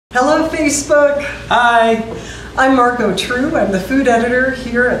Hello, Facebook. Hi. I'm Margo True. I'm the food editor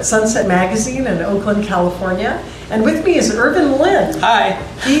here at Sunset Magazine in Oakland, California. And with me is Irvin Lin. Hi.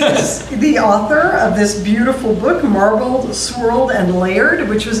 He is the author of this beautiful book, Marbled, Swirled, and Layered,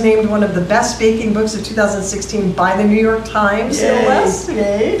 which was named one of the best baking books of 2016 by the New York Times, no less.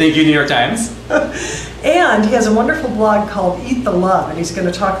 Yay. Thank you, New York Times. And he has a wonderful blog called Eat the Love, and he's going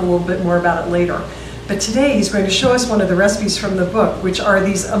to talk a little bit more about it later. But today he's going to show us one of the recipes from the book, which are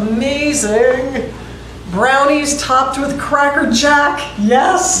these amazing brownies topped with Cracker Jack.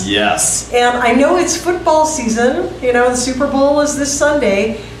 Yes? Yes. And I know it's football season, you know, the Super Bowl is this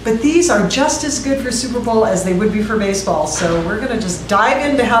Sunday, but these are just as good for Super Bowl as they would be for baseball. So we're going to just dive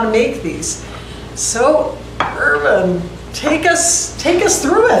into how to make these. So, Irvin, take us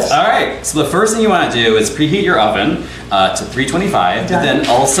through it. All right, so the first thing you want to do is preheat your oven to 325, but then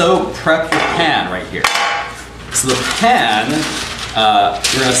also prep your pan right here. So the pan,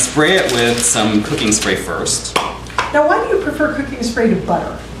 you're going to spray it with some cooking spray first. Now, why do you prefer cooking spray to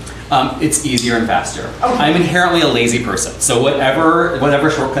butter? It's easier and faster. Okay. I'm inherently a lazy person, so whatever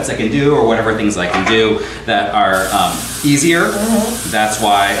shortcuts I can do or whatever things I can do that are easier, that's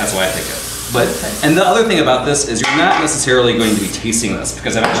why I pick it. But and the other thing about this is you're not necessarily going to be tasting this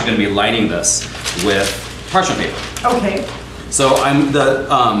because I'm actually going to be lighting this with parchment paper. Okay. So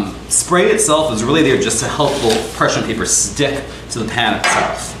the spray itself is really there just to help the parchment paper stick to the pan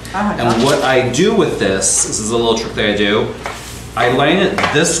itself. And what I do with this is a little trick that I do. I line it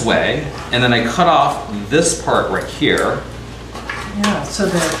this way, and then I cut off this part right here. Yeah, so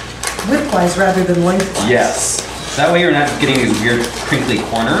they're widthwise rather than lengthwise. Yes. That way you're not getting these weird crinkly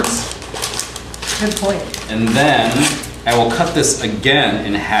corners. Good point. And then I will cut this again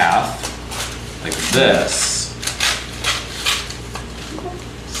in half, like this.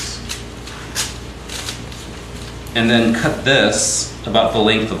 And then cut this about the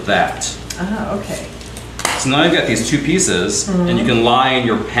length of that. Ah, okay. So now I've got these two pieces, and you can line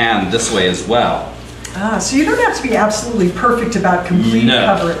your pan this way as well. Ah, so you don't have to be absolutely perfect about complete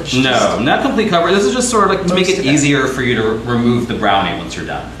coverage. No, not complete coverage. This is just sort of like to make it easier for you to remove the brownie once you're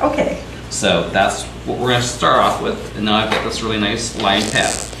done. Okay. So that's what we're going to start off with, and now I've got this really nice lined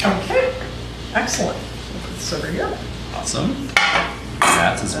pan. Okay, excellent. We'll put this over here. Awesome.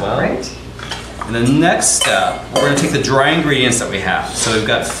 That as well. All right. And the next step, we're going to take the dry ingredients that we have. So we've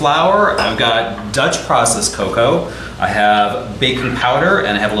got flour, I've got Dutch processed cocoa, I have baking powder,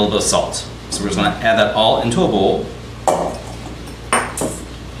 and I have a little bit of salt. So we're just going to add that all into a bowl.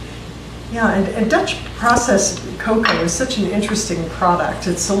 Yeah, and Dutch processed cocoa is such an interesting product.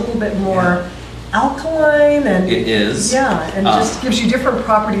 It's a little bit more alkaline and it is. Yeah, and just gives you different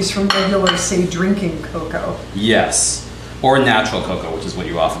properties from regular, say, drinking cocoa. Yes, or natural cocoa, which is what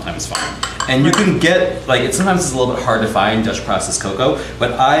you oftentimes find. And you can get, like, sometimes it's a little bit hard to find Dutch processed cocoa,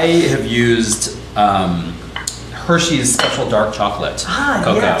 but I have used Hershey's Special Dark Chocolate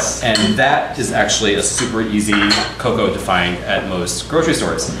cocoa, yes. And that is actually a super easy cocoa to find at most grocery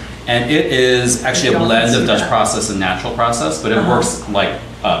stores. And it is actually a blend of Dutch process and natural process, but it works like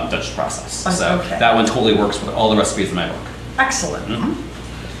Dutch process. So that one totally works with all the recipes in my book. Excellent.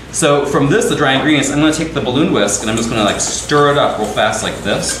 So from this, the dry ingredients, I'm going to take the balloon whisk and I'm just going to like stir it up real fast like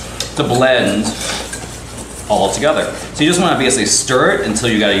this to blend all together. So you just want to basically stir it until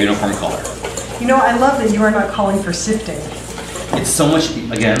you got a uniform color. You know, I love that you are not calling for sifting. It's so much,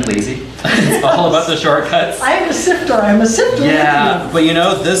 again, lazy. It's all about the shortcuts. I am a sifter. I'm a sifter. Yeah, but you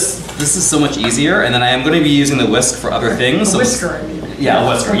know, this is so much easier, and then I am going to be using the whisk for other things. A whisker, I mean. Yeah, a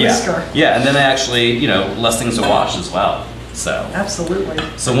whisker, whisker. Yeah, and then I actually, you know, less things to wash as well. So. Absolutely.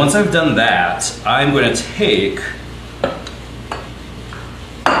 So once I've done that, I'm going to take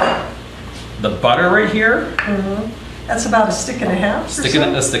the butter right here. That's about a stick and a half. A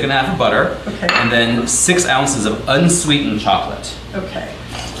stick and a half of butter. Okay. And then 6 ounces of unsweetened chocolate. Okay.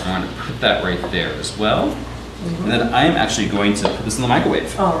 I'm going to put that right there as well. And then I'm actually going to put this in the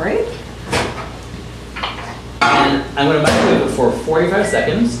microwave. All right. And I'm going to microwave it for 45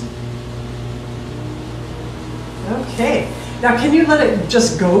 seconds. Okay. Now, can you let it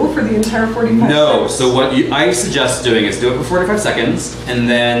just go for the entire 45 seconds? No. So what I suggest doing is do it for 45 seconds, and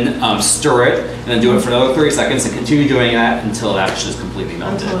then stir it, and then do it for another 30 seconds, and continue doing that until that is completely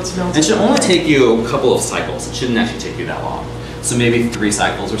melted. Until it's melted. It should only take you a couple of cycles. It shouldn't actually take you that long. So maybe 3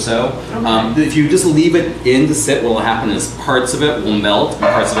 cycles or so. Okay. If you just leave it in to sit, what will happen is parts of it will melt, and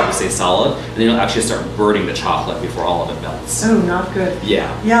parts of it will stay solid, and then you'll actually start burning the chocolate before all of it melts. Oh, not good.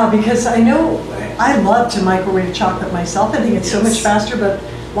 Yeah. Yeah, because I know I love to microwave chocolate myself. I think it's so much faster, but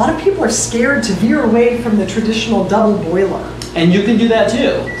a lot of people are scared to veer away from the traditional double boiler. And you can do that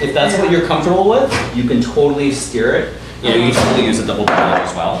too. If that's what you're comfortable with, you can totally steer it You know, you can totally use a double boiler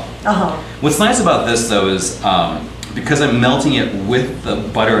as well. What's nice about this though is because I'm melting it with the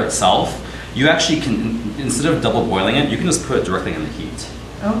butter itself, you actually can, instead of double boiling it, you can just put it directly in the heat.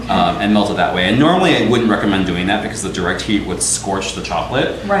 And melt it that way. And normally I wouldn't recommend doing that because the direct heat would scorch the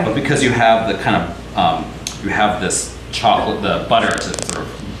chocolate. Right. But because you have the kind of, you have this chocolate, the butter to sort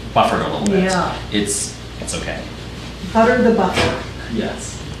of buffer it a little bit. Yeah. It's okay. Butter the butter.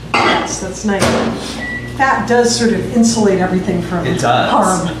 Yes. Yes, that's nice. Fat does sort of insulate everything from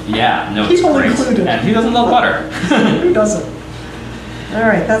harm. Yeah, no, People it's great. included. And who doesn't love butter? Who doesn't? All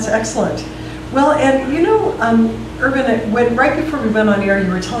right, that's excellent. Well, and you know, Irvin, right before we went on air,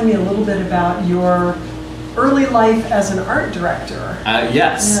 you were telling me a little bit about your early life as an art director.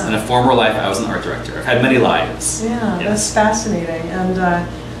 Yes, in a former life I was an art director. I've had many lives. Yeah, that's fascinating. And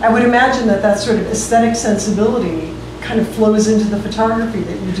I would imagine that that sort of aesthetic sensibility kind of flows into the photography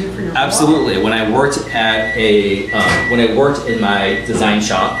that you do for your blog. Absolutely. When I worked at when I worked in my design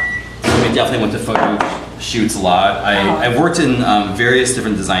shop, I definitely went to photo shoots a lot. I've worked in various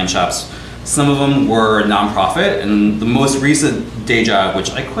different design shops. Some of them were nonprofit, and the most recent day job,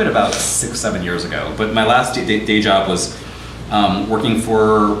 which I quit about 6-7 years ago, but my last day job was working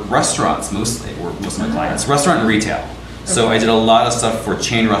for restaurants mostly, were most of my clients, restaurant and retail. So I did a lot of stuff for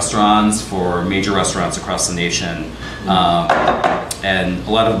chain restaurants, for major restaurants across the nation, and a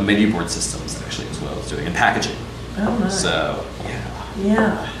lot of menu board systems actually as well as doing, and packaging. Oh, nice. So, yeah.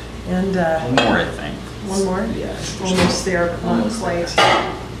 Yeah, and one more, I think. One more? Yeah. Almost there, but not quite.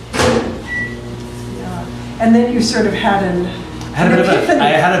 And then you sort of had an epiphany. I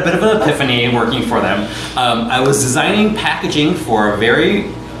had a bit of an epiphany working for them. I was designing packaging for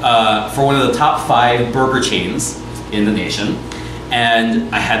for one of the top 5 burger chains in the nation, and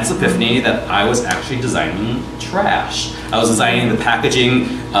I had this epiphany that I was actually designing trash. I was designing the packaging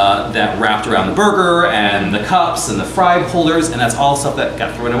that wrapped around the burger and the cups and the fry holders, and that's all stuff that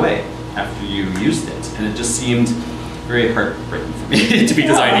got thrown away after you used it, and it just seemed very heartbreaking for me to be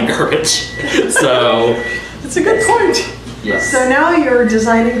designing garbage. So it's a good point. Yes. So now you're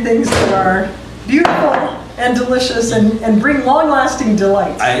designing things that are beautiful and delicious and bring long-lasting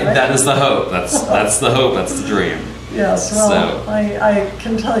delight. Right? That is the hope. That's the hope. That's the dream. Yes. Well, I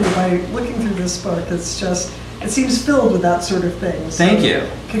can tell you by looking through this book, it seems filled with that sort of thing. So thank you.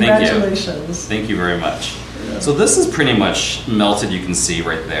 Congratulations. Thank you very much. Yeah. So this is pretty much melted. You can see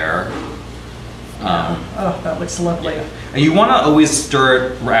right there. Oh, that looks lovely. Yeah. And you want to always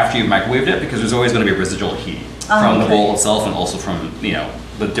stir it after you've microwaved it because there's always going to be residual heat from the bowl itself and also from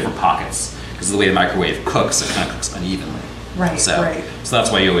the different pockets, because of the way the microwave cooks, it kind of cooks unevenly. Right. So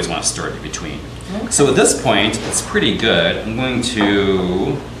that's why you always want to stir it in between. Okay. So at this point, it's pretty good. I'm going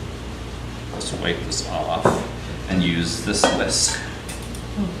to just wipe this off and use this whisk.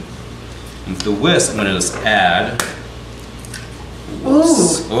 And with the whisk, I'm going to just add.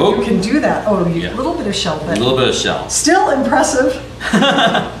 Ooh, you can do that. Oh, a little bit of shell, but a little bit of shell. Still impressive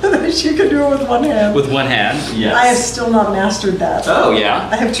that you can do it with one hand. With one hand, yes. I have still not mastered that. Oh, yeah?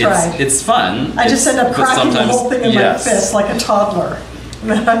 I have tried. It's fun. I just end up cracking the whole thing in my fist like a toddler.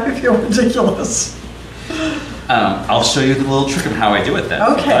 I feel ridiculous. I'll show you the little trick of how I do it then.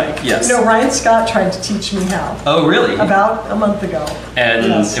 Okay. Yes. You know, Ryan Scott tried to teach me how. Oh, really? About a month ago. And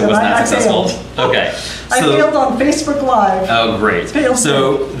it was not successful? Okay. I failed on Facebook Live. Oh, great.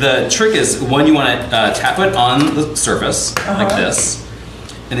 So the trick is, one, you want to tap it on the surface like this,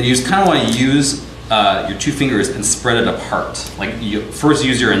 and then you just kind of want to use your 2 fingers and spread it apart. Like you first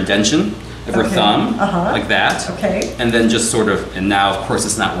use your indentation of your thumb, like that. Okay. And then just sort of, and now of course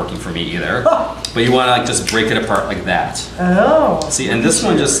it's not working for me either, but you want to like just break it apart like that. Oh. See, and this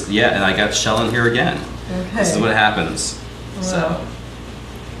one just, and I got shell in here again. Okay. This is what happens. Wow. So.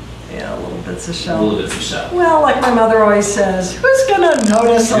 Yeah, little bits of shell. Little bits of shell. Well, like my mother always says, who's gonna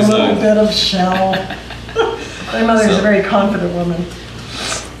notice a little bit of shell? My mother's a very confident woman.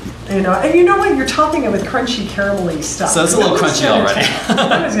 And you know what? You're topping it with crunchy caramelly stuff. So it's a little crunchy already.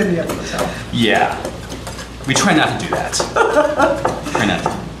 I was gonna be able to tell. Yeah. We try not to do that. Try not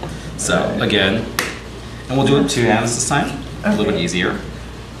to. So again, and we'll do it 2 hands this time. A little bit easier.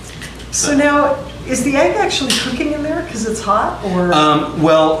 So now, is the egg actually cooking in there because it's hot, or?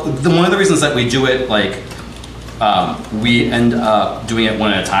 Well, one of the reasons that we do it we end up doing it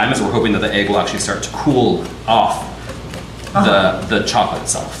one at a time is we're hoping that the egg will actually start to cool off the chocolate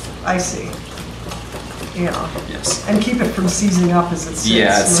itself. I see. Yeah. Yes. And keep it from seizing up as it sits.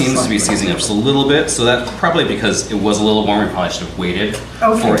 Yeah, it seems to be seizing up just a little bit, so that's probably because it was a little warm. We probably should have waited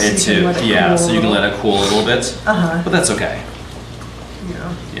for it to, so you can let it cool a little bit. But that's okay.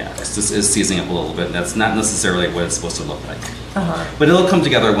 Yeah, because this is seizing up a little bit, and that's not necessarily what it's supposed to look like. But it'll come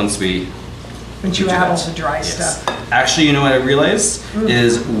together once we Once you add all the dry Yes. stuff. Actually, you know what I realized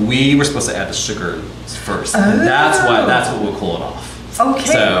is we were supposed to add the sugar first. And that's what will cool it off.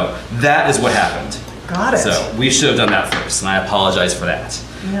 Okay. So that is what happened. Got it. So we should have done that first, and I apologize for that.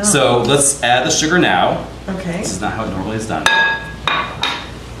 Yeah. So let's add the sugar now. Okay. This is not how it normally is done.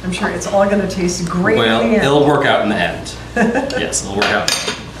 I'm sure it's all going to taste great Well, in the end. it'll work out in the end. Yes, it'll work out.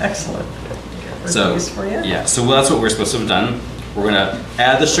 Excellent. Get So these for you. yeah, so that's what we're supposed to have done. We're gonna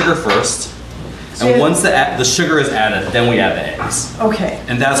add the sugar first, So and you- once the sugar is added, then we add the eggs. Okay.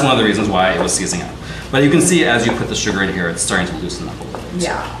 And that's one of the reasons why it was seizing up. But you can see as you put the sugar in here, it's starting to loosen up a little bit.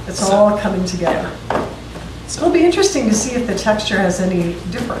 Yeah, it's So- all coming together. So- It'll be interesting to see if the texture has any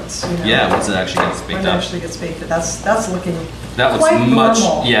difference. You know? Yeah, once it actually gets When baked it up. actually gets baked, that's looking That looks quite much.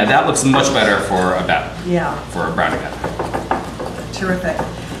 normal. Yeah, that looks much better for a batter. Yeah, For a brownie batter. terrific.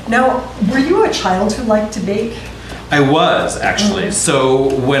 Now, were you a child who liked to bake? I was actually.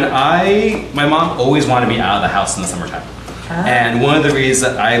 So when my mom always wanted me out of the house in the summertime. And one of the reasons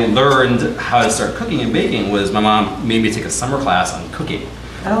that I learned how to start cooking and baking was my mom made me take a summer class on cooking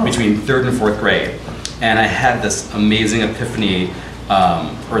between 3rd and 4th grade. And I had this amazing epiphany,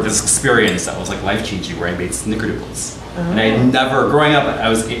 or this experience that was like life-changing where I made snickerdoodles. And I never, growing up,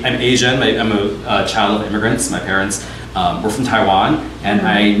 I'm Asian, I'm a child of immigrants. My parents were from Taiwan, and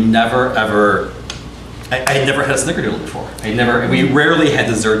I never ever, I had never had a snickerdoodle before. We rarely had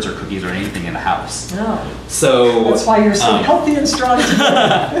desserts or cookies or anything in the house. No. So That's why you're so healthy and strong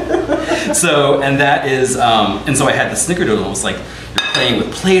today. So, and that is, and so I had the snickerdoodle. It was like you're playing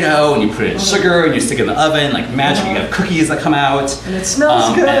with Play-Doh and you put it in sugar and you stick it in the oven, like magic. You have cookies that come out. And it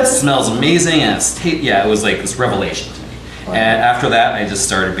smells good. And it smells amazing, and it was like this revelation to me. Wow. And after that, I just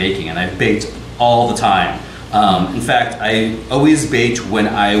started baking, and I baked all the time. In fact, I always baked when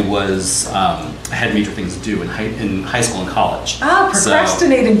I had major things to do in high school and college.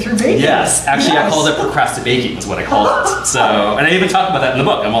 Procrastinating through baking. Yes, actually I called it procrastinating is what I called it. So, and I even talked about that in the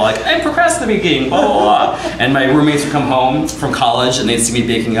book. I'm all like, I'm procrastinating, blah, blah, blah. And my roommates would come home from college and they'd see me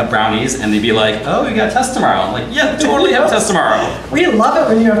baking up brownies and they'd be like, oh, you got a test tomorrow. I'm like, yeah, totally have a test tomorrow. We love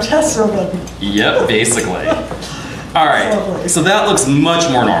it when you have tests open. Yep, basically. All right, Lovely. so that looks much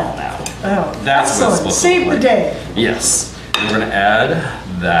more normal now. Oh, That's what it's excellent. supposed to Save look the like. day. Yes, and we're gonna add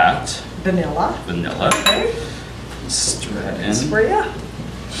that Vanilla. vanilla. Okay. Stir that This in. for you.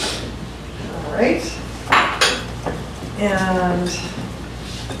 All right. And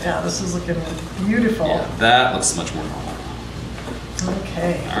yeah, this is looking beautiful. Yeah, that looks much more normal.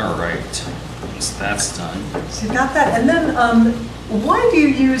 Okay. All right, so that's done. So you've got that, and then why do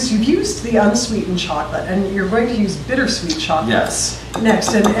you've used the unsweetened chocolate, and you're going to use bittersweet chocolate Yes.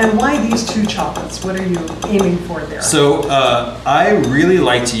 next, and why these two chocolates? What are you aiming for there? So I really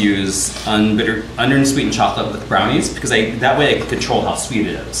like to use unsweetened chocolate with brownies because that way I can control how sweet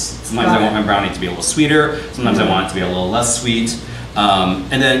it is. Sometimes I want my brownie to be a little sweeter. Sometimes I want it to be a little less sweet.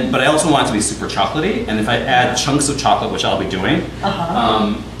 But I also want it to be super chocolatey. And if I add chunks of chocolate, which I'll be doing,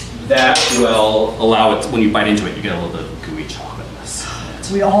 that will allow it. When you bite into it, you get a little bit of gooey chocolateness.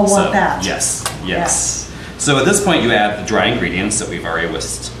 We all want that. Yes. So at this point, you add the dry ingredients that we've already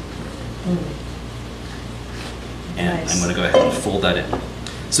whisked. And Nice. I'm going to go ahead and fold that in.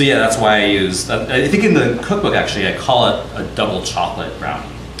 So yeah, that's why I use, I think in the cookbook actually, I call it a double chocolate brownie.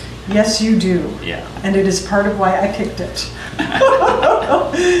 Yes, you do. Yeah. And it is part of why I picked it.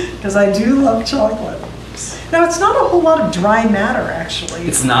 Because I do love chocolate. Now, it's not a whole lot of dry matter, actually.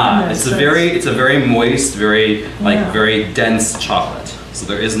 It's not. in It's this. a very moist, very Yeah. very dense chocolate. So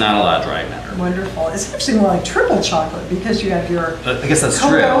there is not a lot of dry matter. Wonderful. It's actually more like triple chocolate because you have your I guess that's cocoa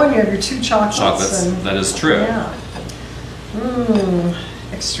true. and you have your two chocolates. Chocolates. And, That is true. yeah.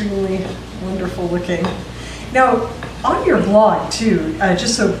 Extremely wonderful looking. Now, on your blog too,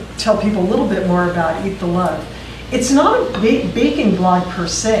 just so tell people a little bit more about Eat the Love. It's not a baking blog per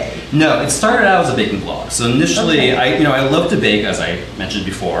se. No, it started out as a baking blog. So initially, Okay. I love to bake, as I mentioned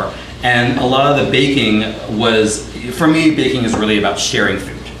before, and a lot of the baking was, for me, baking is really about sharing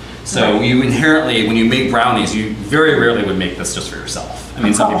food. So Right. you inherently, when you make brownies, you very rarely would make this just for yourself. I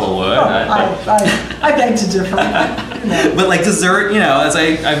mean, some people would. I beg to differ. You know. But like dessert,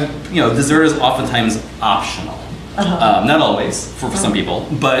 dessert is oftentimes optional. Not always for some people,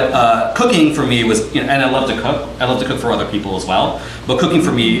 but cooking for me was, and I love to cook. I love to cook for other people as well. But cooking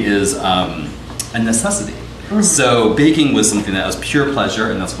for me is a necessity. So baking was something that was pure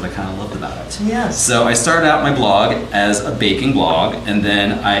pleasure, and that's what I kind of loved about it. Yes. So I started out my blog as a baking blog, and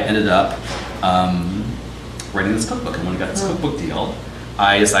then I ended up writing this cookbook. And when I got this cookbook deal,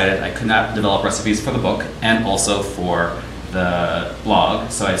 I decided I could not develop recipes for the book and also for the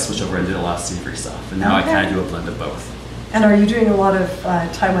blog, so I switched over and did a lot of savory stuff. And now I kind of do a blend of both. And are you doing a lot of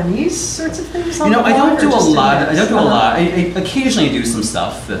Taiwanese sorts of things on You know, the I blog, don't or do a just lot. I Indians? don't do a lot. I occasionally do some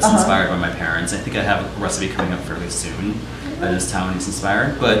stuff that's Uh-huh. inspired by my parents. I think I have a recipe coming up fairly soon that is Taiwanese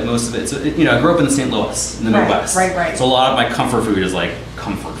inspired, but most of it's, you know, I grew up in St. Louis, in the Right, Midwest. right. So a lot of my comfort food is like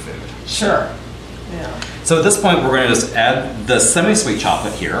comfort food. Sure. Yeah. So at this point, we're going to just add the semi-sweet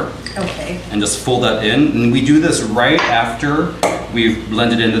chocolate here Okay. and just fold that in. And we do this right after we've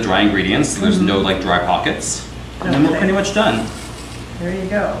blended in the dry ingredients, so there's no like dry pockets. And then we're Okay. pretty much done. There you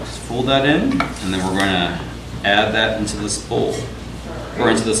go. Just fold that in, and then we're going to add that into this bowl, or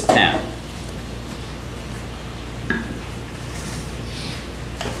into this pan.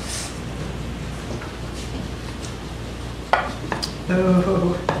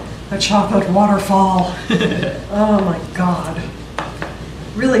 Oh, a chocolate waterfall. Oh my God.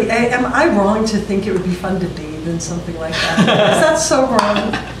 Really, am I wrong to think it would be fun to bathe in something like that? Is that so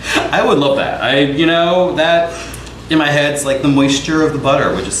wrong? I would love that. You know, that in my head, it's like the moisture of the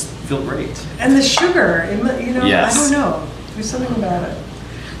butter would just feel great. And the sugar, you know, Yes. I don't know. There's something about it.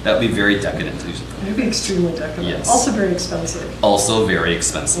 That would be very decadent. It would be extremely decadent. Yes. Also very expensive. Also very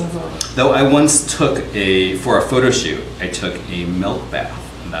expensive. Mhm. Though I once took for a photo shoot, I took a milk bath,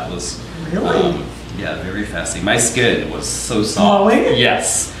 and that was Really? yeah, very fascinating. My skin was so soft. Glowing?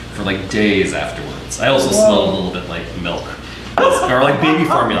 Yes, for like days afterwards. I also Whoa. smelled a little bit like milk. Or like baby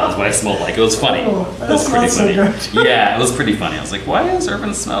formula is what I smelled like. It was funny. Oh, It was that pretty smells so funny. good. Yeah, it was pretty funny. I was like, why does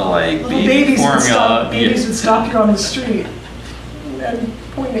Irvin smell like Little baby babies would formula? stop, babies Yeah. would stop you on the street and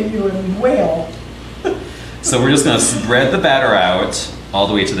point at you and wail. So we're just gonna spread the batter out all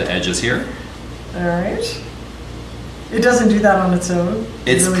the way to the edges here. All right. It doesn't do that on its own.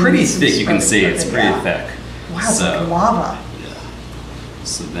 It It's really pretty needs some thick, you can spreading see, with it's it, pretty yeah. thick. Wow, it's So- like lava.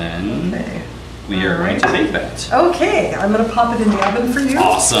 So then Okay. we are going to bake that. Okay, I'm gonna pop it in the oven for you.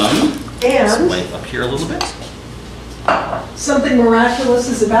 Awesome. Just And wipe up here a little bit. something miraculous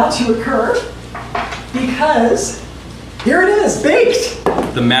is about to occur because here it is, baked.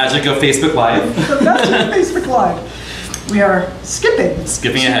 The magic of Facebook Live. The best of Facebook Live. We are skipping.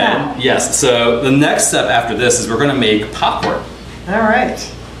 Skipping to ahead. that. Yes, so the next step after this is we're gonna make popcorn. All right.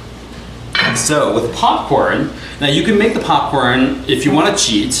 So with popcorn, now you can make the popcorn if you want to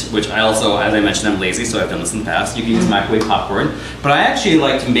cheat, which I also, as I mentioned, I'm lazy, so I've done this in the past. You can use microwave popcorn, but I actually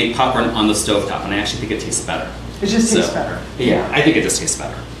like to make popcorn on the stovetop, and I actually think it tastes better. It just tastes So, better. Yeah, I think it just tastes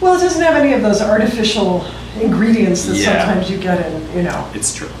better. Well, it doesn't have any of those artificial ingredients that Yeah. sometimes you get in, you know,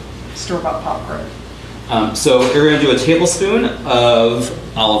 It's true. store-bought popcorn. So we're gonna do a tablespoon of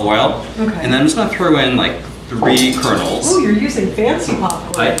olive oil, Okay. and then I'm just gonna throw in like 3 kernels. Oh, you're using fancy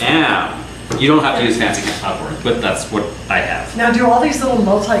popcorn. I am. You don't have to use fancy popcorn, but that's what I have. Now, do all these little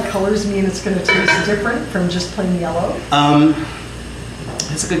multicolors mean it's going to taste different from just plain yellow?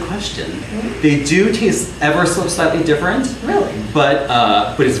 That's a good question. They do taste ever so slightly different, Really? but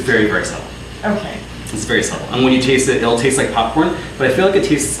it's very, very subtle. Okay. It's very subtle. And when you taste it, it'll taste like popcorn, but I feel like it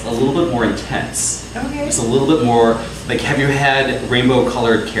tastes a little bit more intense. Okay. It's a little bit more, like, have you had rainbow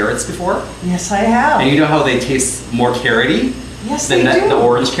colored carrots before? Yes, I have. And you know how they taste more carroty Yes, than they do. the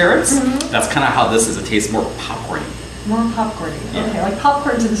orange carrots? Mhm. That's kind of how this is. It tastes more popcorny. More popcorny. Yeah. Okay, like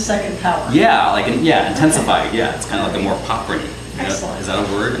popcorn to the second power. Yeah, like, intensified. Yeah, it's kind of like a more popcorny. Excellent. Is that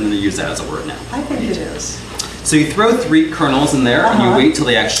a word? I'm going to use that as a word now. I think it is. So you throw 3 kernels in there, and you Uh-huh. wait till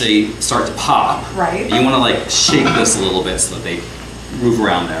they actually start to pop. Right. You want to like shake this a little bit so that they move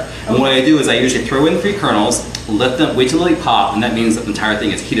around there. And what I do is I usually throw in 3 kernels, wait till they pop, and that means that the entire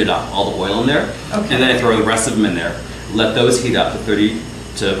thing is heated up, all the oil in there. Okay. And then I throw the rest of them in there. Let those heat up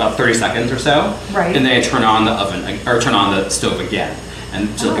to about 30 seconds or so. Right. And then I turn on the oven, or turn on the stove again,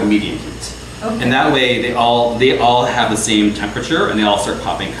 and to like a Oh. medium heat. Okay. And that way they all have the same temperature, and they all start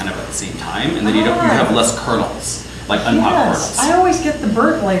popping kind of at the same time, and then you have less kernels, like unpopped Yes, I kernels. always get the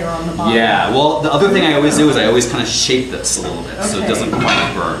burnt layer on the bottom. Yeah, well, the other thing I always do is I always kind of shake this a little bit so it Okay. doesn't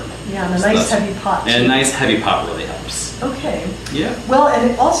quite burn. Yeah, and a So nice that's- heavy pot. And a too. nice heavy pot really helps. Okay. Yeah. Well,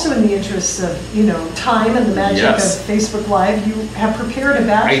 and also in the interests of, time and the magic Yes. of Facebook Live, you have prepared a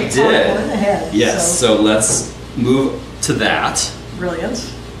batch I of did. popcorn ahead. Yes, so let's move to that. Brilliant.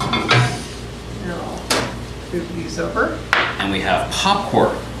 Now I'll move these over. And we have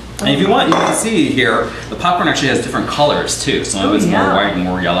popcorn. And if you want, you can see here, the popcorn actually has different colors too. Some of Oh, it's yeah. more white and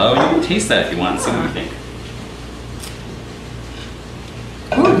more yellow. You can taste that if you want and see what you think.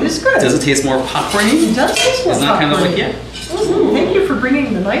 Ooh, it is good. Does it taste more popcorny? It does taste more Isn't that kind of popcorn. like, yeah? Mhm. Thank you for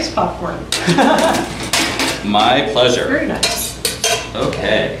bringing the nice popcorn. My pleasure. Very nice.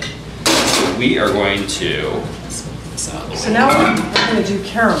 Okay. So we are going to. let's move this out of the So way. now we're going to do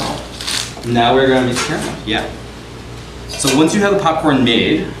caramel. Now we're going to make caramel. Yeah. So once you have the popcorn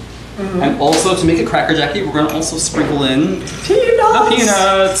made, And also to make it crackerjacky, we're gonna also sprinkle in Peanuts! the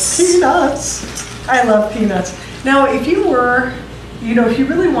peanuts. Peanuts! I love peanuts. Now, if you were, if you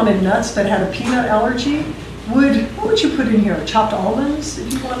really wanted nuts but had a peanut allergy, what would you put in here? Chopped almonds,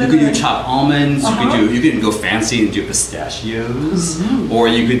 if you wanted? You could do chopped almonds. You could go fancy and do pistachios, or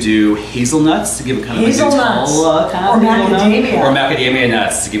you could do hazelnuts to give it kind of hazelnuts, like Nutella, or macadamia, or macadamia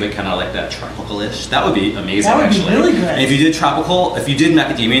nuts to give it kind of like that tropical-ish. That would be amazing. That would actually be really good. And if you did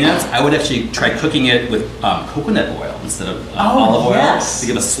macadamia nuts, I would actually try cooking it with coconut oil instead of olive oil to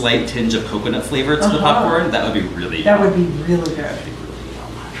give a slight tinge of coconut flavor to the popcorn. That would be really. That would be really good.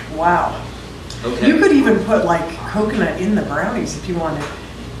 Wow. Okay. You could even put like coconut in the brownies if you wanted.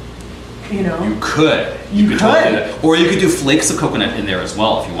 You could. You could. Totally do that. Or you could do flakes of coconut in there as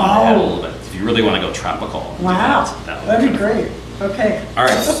well if you want to add a little bit. If you really want to go tropical. Wow. That'd be great. Okay. All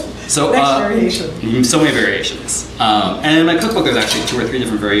right. So next variation. So many variations. And in my cookbook, there's actually 2 or 3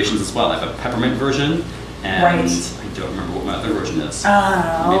 different variations as well. I have a peppermint version, and I don't remember what my other version is. Maybe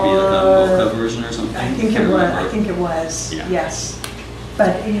like a mocha version or something. I think it was. Yeah. Yes.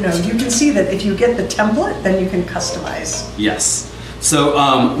 But you can see that if you get the template, then you can customize. Yes. So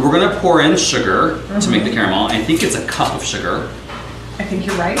we're gonna pour in sugar to make the caramel. I think it's a cup of sugar. I think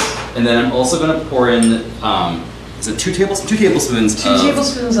you're right. And then I'm also gonna pour in, is it 2 tablespoons? 2 tablespoons. 2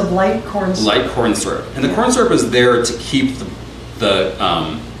 tablespoons of light corn syrup. Light corn syrup. And the corn syrup is there to keep the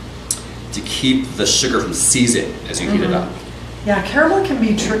sugar from seizing as you heat it up. Yeah, caramel can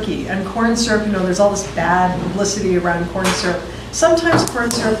be tricky, and corn syrup. There's all this bad publicity around corn syrup. Sometimes corn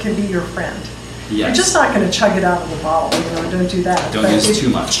syrup can be your friend. Yes. You're just not going to chug it out of the bottle. Don't do that. Don't use too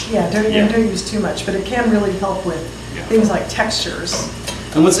much. Yeah, don't use too much. But it can really help with things like textures.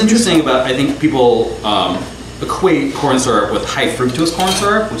 And what's interesting about, I think people equate corn syrup with high fructose corn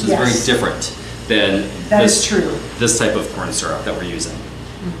syrup, which is very different than this type of corn syrup that we're using.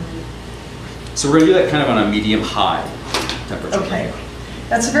 So we're going to do that kind of on a medium-high temperature. Okay.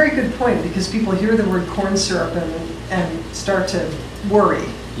 That's a very good point, because people hear the word corn syrup and start to worry.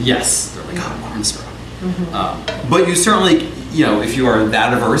 Yes, they're like, corn syrup. But you certainly, if you are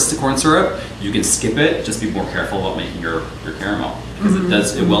that averse to corn syrup, you can skip it. Just be more careful about making your caramel,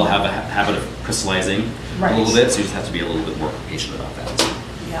 because it will have a habit of crystallizing a little bit, so you just have to be a little bit more patient about that.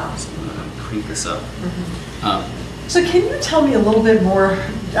 Yeah. So I'm going to crank this up. So can you tell me a little bit more?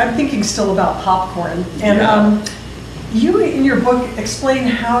 I'm thinking still about popcorn, and you in your book explain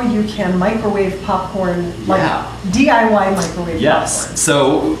how you can microwave popcorn, like DIY microwave popcorn. Yes.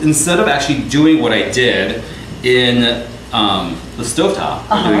 So instead of actually doing what I did in the stovetop,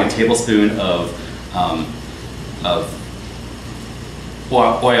 doing a tablespoon of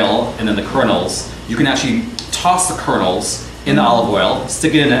oil and then the kernels, you can actually toss the kernels in the olive oil,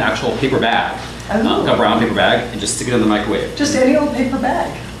 stick it in an actual paper bag, a brown paper bag, and just stick it in the microwave. Just any old paper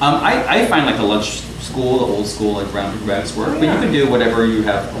bag? I find like the lunch school, the old school, like brown paper bags work, but you can do whatever you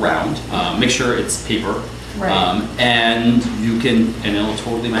have around. Make sure it's paper. And it'll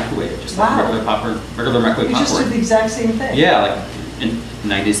totally microwave, just like regular microwave popcorn. You just did the exact same thing? Yeah, like in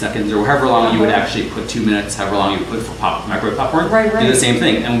 90 seconds or however long you would actually put 2 minutes, however long you would put for microwave popcorn. Do the same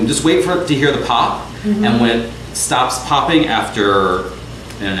thing, and just wait for it to hear the pop, and when it stops popping after,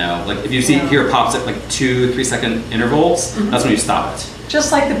 like if you hear it pops at like 2-3 second intervals, that's when you stop it.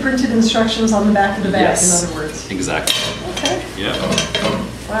 Just like the printed instructions on the back of the bag, in other words. Exactly. Okay. Yeah.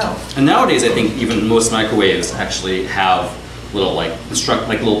 Wow. And nowadays, I think even most microwaves actually have little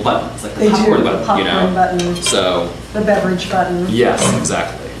little buttons, like the popcorn button. The popcorn button. So. The beverage button. Yes,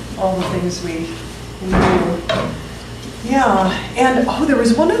 exactly. All the things we do. Yeah. And there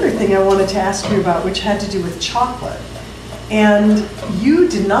was one other thing I wanted to ask you about, which had to do with chocolate. And you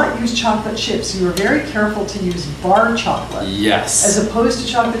did not use chocolate chips. You were very careful to use bar chocolate. Yes. As opposed to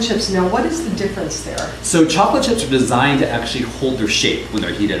chocolate chips. Now, what is the difference there? So chocolate chips are designed to actually hold their shape when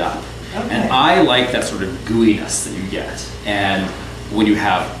they're heated up. Okay. And I like that sort of gooiness that you get and when you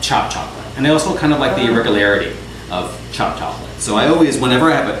have chopped chocolate. And I also kind of like the irregularity of chopped chocolate. So I always,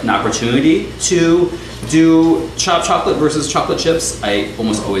 whenever I have an opportunity to do chopped chocolate versus chocolate chips, I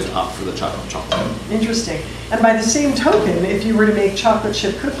almost always opt for the chopped chocolate. Interesting. And by the same token, if you were to make chocolate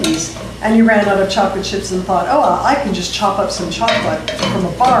chip cookies and you ran out of chocolate chips and thought, oh, well, I can just chop up some chocolate from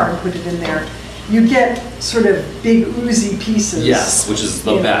a bar and put it in there, you get sort of big oozy pieces. Yes, which is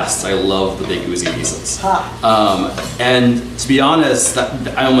the best. I love the big oozy pieces. And to be honest,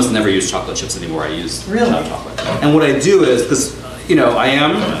 I almost never use chocolate chips anymore. I use chopped chocolate. And what I do is, because I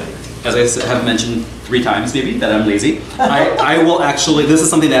am, as I have mentioned 3 times maybe, that I'm lazy. I will actually, this is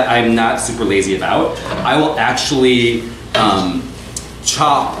something that I'm not super lazy about. I will actually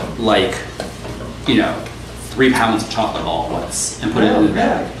chop like, 3 pounds of chocolate all at once and put it in the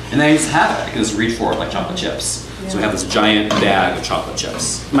bag. And then I just have it. I can just reach for it like chocolate chips. So we have this giant bag of chocolate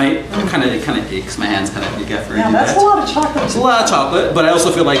chips. It kind of aches. My hands kind of ache after I do that. That's a lot of chocolate. It's a lot of chocolate, but I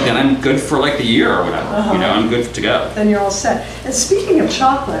also feel like then I'm good for like the year or whatever. You know, I'm good to go. Then you're all set. And speaking of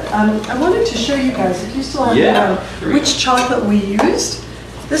chocolate, I wanted to show you guys, if you still have which chocolate we used.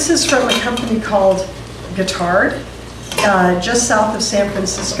 This is from a company called Guittard, just south of San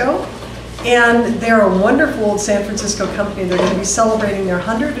Francisco. And they're a wonderful old San Francisco company. They're going to be celebrating their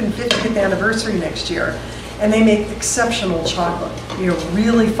 150th anniversary next year. And they make exceptional chocolate,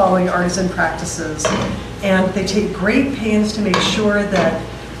 really following artisan practices. And they take great pains to make sure that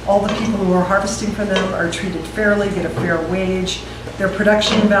all the people who are harvesting from them are treated fairly, get a fair wage. Their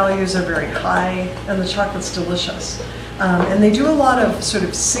production values are very high, and the chocolate's delicious. And they do a lot of sort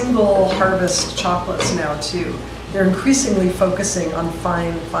of single harvest chocolates now too. They're increasingly focusing on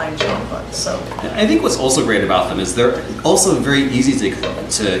fine chocolate. So I think what's also great about them is they're also very easy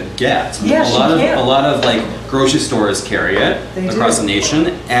to get. Yes, a lot of like grocery stores carry it across the nation,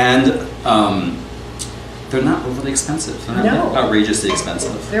 and they're not overly expensive. They're not outrageously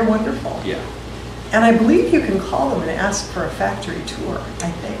expensive. They're wonderful. Yeah. And I believe you can call them and ask for a factory tour,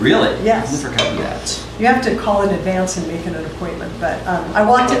 I think. Really? Yes. I never gotten that. You have to call in advance and make an appointment. But I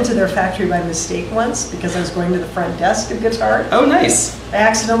walked into their factory by mistake once because I was going to the front desk of Guittard. Oh, nice. I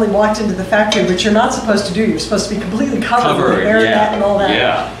accidentally walked into the factory, which you're not supposed to do. You're supposed to be completely covered with hair net and all that.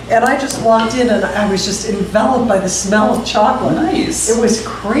 Yeah. And I just walked in and I was just enveloped by the smell of chocolate. Nice. It was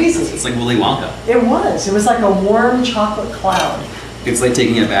crazy. It's like Willy Wonka. It was. It was like a warm chocolate cloud. It's like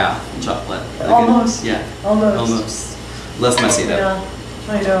taking a bath in chocolate. Like Almost. Almost. Less messy though. Yeah,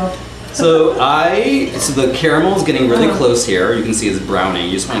 I know. So the caramel is getting really close here. You can see it's browning.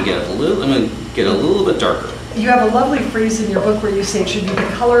 You just want to get it a little. I'm going to get a little bit darker. You have a lovely phrase in your book where you say it should be the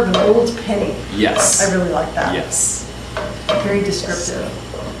color of an old penny. Yes. I really like that. Yes. Very descriptive.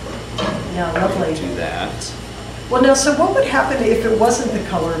 Yeah, lovely. Do that. Well, now, so what would happen if it wasn't the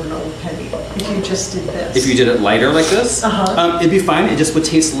color of an old penny? If you just did this? If you did it lighter like this, it'd be fine. It just would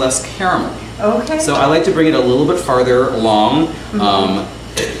taste less caramel. Okay. So I like to bring it a little bit farther along.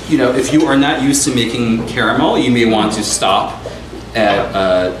 If you are not used to making caramel, you may want to stop at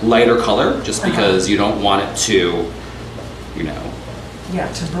a lighter color just because you don't want it to,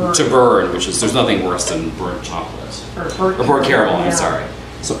 Yeah, to burn. To burn, there's nothing worse than burnt chocolate. Or burnt caramel, I'm sorry.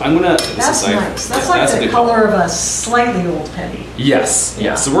 So I'm gonna. That's nice. That's like the color of a slightly old penny. Yes.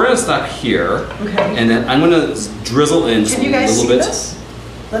 Yeah. So we're gonna stop here. Okay. And then I'm gonna drizzle in just a little bit. Can you guys see this?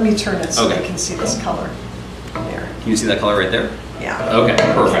 Let me turn it so they can see this color. There. Can you see that color right there? Yeah. Okay.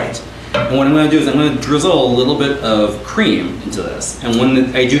 Perfect. Okay. And what I'm gonna do is I'm gonna drizzle a little bit of cream into this, and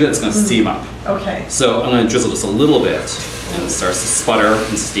when I do that, it's gonna steam up. Okay. So I'm gonna drizzle just a little bit, and it starts to sputter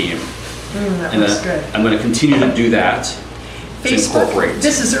and steam. That looks good. I'm gonna continue to do that. Facebook.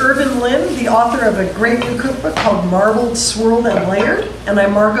 This is Irvin Lin, the author of a great new cookbook called Marbled, Swirled, and Layered, and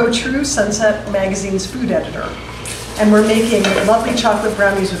I'm Margo True, Sunset Magazine's food editor. And we're making lovely chocolate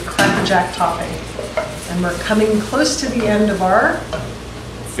brownies with Cracker Jack topping. And we're coming close to the end of our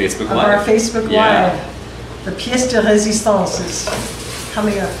Facebook Live. The pièce de résistance is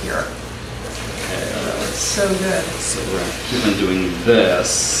coming up here. It's so good. So we're going to keep on doing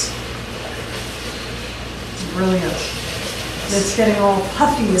this. It's brilliant. It's getting all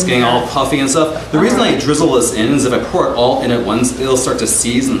puffy. It's getting all puffy and stuff. The reason I drizzle this in is if I pour it all in at once, it'll start to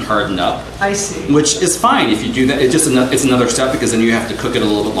seize and harden up. I see. Which is fine if you do that. It's just it's another step because then you have to cook it a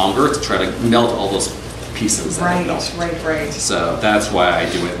little bit longer to try to melt all those pieces. Right. So that's why I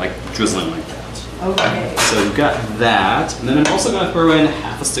do it like drizzling like that. Okay. So we've got that, and then I'm also going to throw in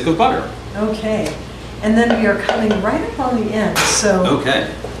half a stick of butter. Okay. And then we are coming right up on the end. So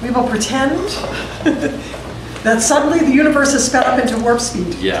we will pretend that suddenly the universe has sped up into warp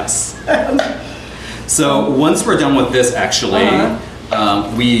speed. Yes. So once we're done with this, actually,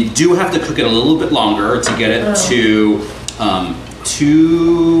 we do have to cook it a little bit longer to get it to on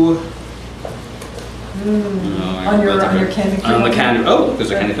your candy thermometer. On the candy. Oh, there's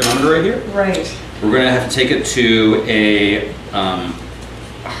a candy thermometer right here. Right. We're gonna have to take it to a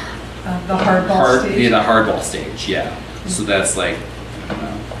the hardball stage. Yeah, the hardball stage. Yeah. So that's like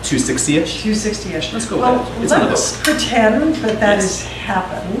 260-ish? 260-ish. Let's go with that. Let's pretend that has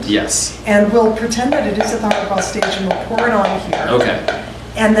happened. Yes. And we'll pretend that it is at the hardball stage and we'll pour it on here. Okay.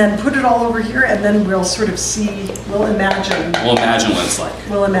 And then put it all over here and then we'll sort of see, we'll imagine. We'll imagine what it's like.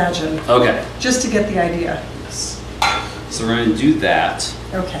 We'll imagine. Okay. Just to get the idea. Yes. So we're going to do that.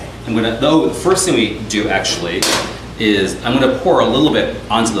 Okay. The first thing we do actually is I'm going to pour a little bit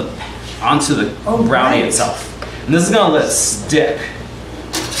onto the brownie itself. And this is going to let it stick.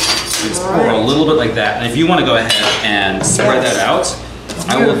 You just pour a little bit like that. And if you want to go ahead and spread that out,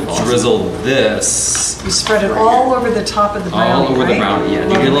 I will drizzle this. You spread it all over the top of the brownie, all over the brownie, yeah.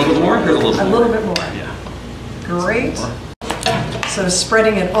 Do you need a little bit more? Here's a little bit more. A little bit more. Yeah. Great. So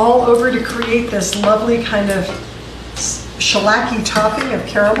spreading it all over to create this lovely kind of shellacky topping of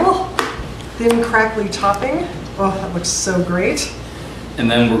caramel. Thin, crackly topping. Oh, that looks so great. And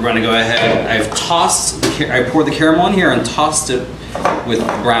then we're going to go ahead. I poured the caramel in here and tossed it with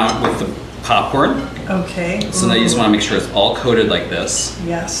the popcorn. Okay. So now you just want to make sure it's all coated like this.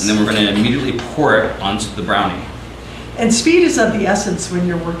 Yes. And then we're going to immediately pour it onto the brownie. And speed is of the essence when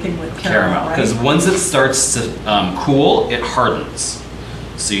you're working with caramel, Because once it starts to cool, it hardens.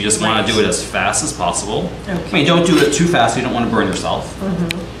 So you just want to do it as fast as possible. Okay. I mean, don't do it too fast. You don't want to burn yourself.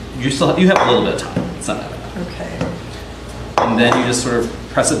 You have a little bit of time. It's not that bad. Okay. And then you just sort of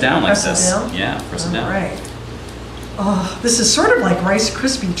press it down like this. Press it down? Yeah, press it down. All right. Oh, this is sort of like Rice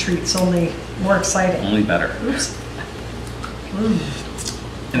Krispie treats, only more exciting. Only better. Oops.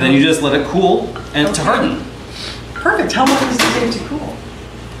 And then you just let it cool and to harden. Perfect. How long does it take to cool?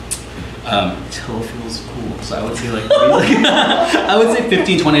 Till it feels cool. So I would say I would say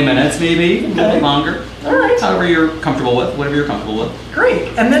 15, 20 minutes maybe, a little bit longer. All right. However you're comfortable with, whatever you're comfortable with. Great.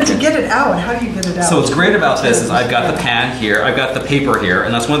 And then to get it out, how do you get it out? So what's great about this is I've got the pan here, I've got the paper here,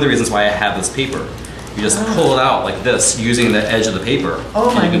 and that's one of the reasons why I have this paper. You just pull it out like this using the edge of the paper.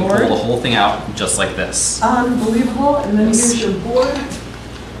 Oh my and you can Lord. pull the whole thing out just like this. Unbelievable. And then here's your board.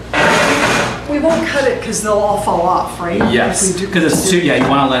 We won't cut it because they'll all fall off, right? Yes, because it's too, you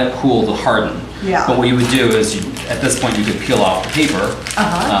want to let it cool to harden. Yeah. But what you would do is, at this point, you could peel off the paper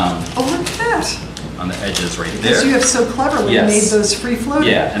Oh, look at that. on the edges right there. Because you have so cleverly made those free floating.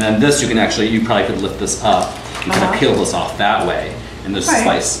 Yeah, and then this you probably could lift this up and kind of peel this off that way, and just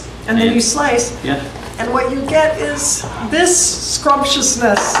slice. And then you slice. Yeah. And what you get is this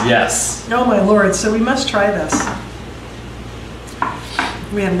scrumptiousness. Yes. Oh my Lord, so we must try this.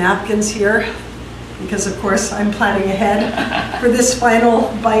 We have napkins here because of course I'm planning ahead for this final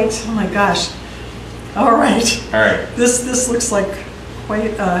bite. Oh my gosh. All right. All right. This looks like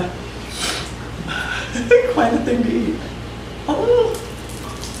quite quite a thing to eat. Oh.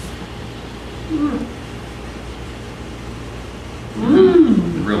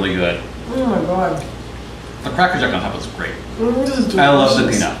 Really good. Oh my God. The Cracker Jack on top is great. This is I love the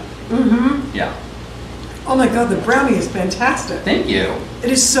delicious. peanut. Yeah. Oh my God, the brownie is fantastic. Thank you.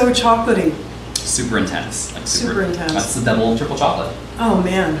 It is so chocolatey. Super intense. Super intense. That's the double triple chocolate. Oh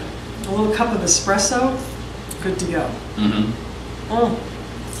man, a little cup of espresso, good to go. Oh.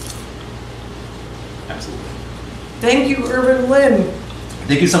 Absolutely. Thank you, Irvin Lin.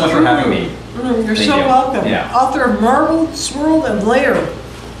 Thank you so much for having me. You're Thank so you. welcome. Yeah. Author of Marble, Swirl, and Layer.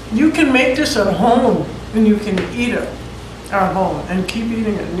 You can make this at home and you can eat it at home and keep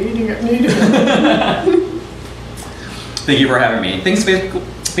eating it and eating it and eating it. Thank you for having me. Thanks,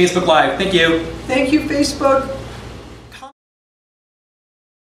 Facebook Live. Thank you. Thank you, Facebook.